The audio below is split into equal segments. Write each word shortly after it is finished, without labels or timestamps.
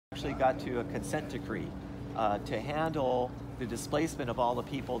actually got to a consent decree to handle the displacement of all the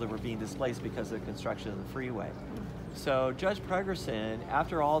people that were being displaced because of the construction of the freeway. So Judge Pregerson,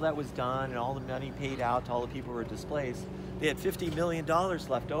 after all that was done and all the money paid out to all the people who were displaced, they had $50 million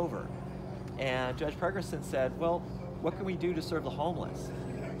left over. And Judge Pregerson said, well, what can we do to serve the homeless?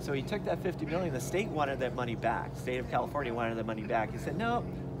 So he took that $50 million, the state wanted that money back. The state of California wanted that money back. He said, no,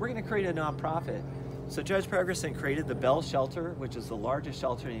 we're gonna create a nonprofit. So Judge Pregerson created the Bell Shelter, which is the largest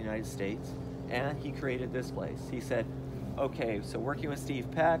shelter in the United States, and he created this place. He said, okay, so working with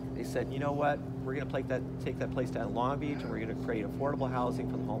Steve Peck, they said, you know what, we're gonna take that place down in Long Beach, and we're gonna create affordable housing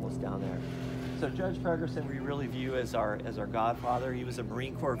for the homeless down there. So Judge Pregerson we really view as our godfather. He was a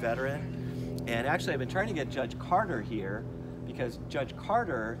Marine Corps veteran, and actually I've been trying to get Judge Carter here, because Judge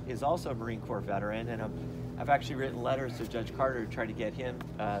Carter is also a Marine Corps veteran, and I've actually written letters to Judge Carter to try to get him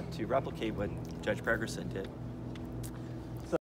to replicate what Judge Pregerson did.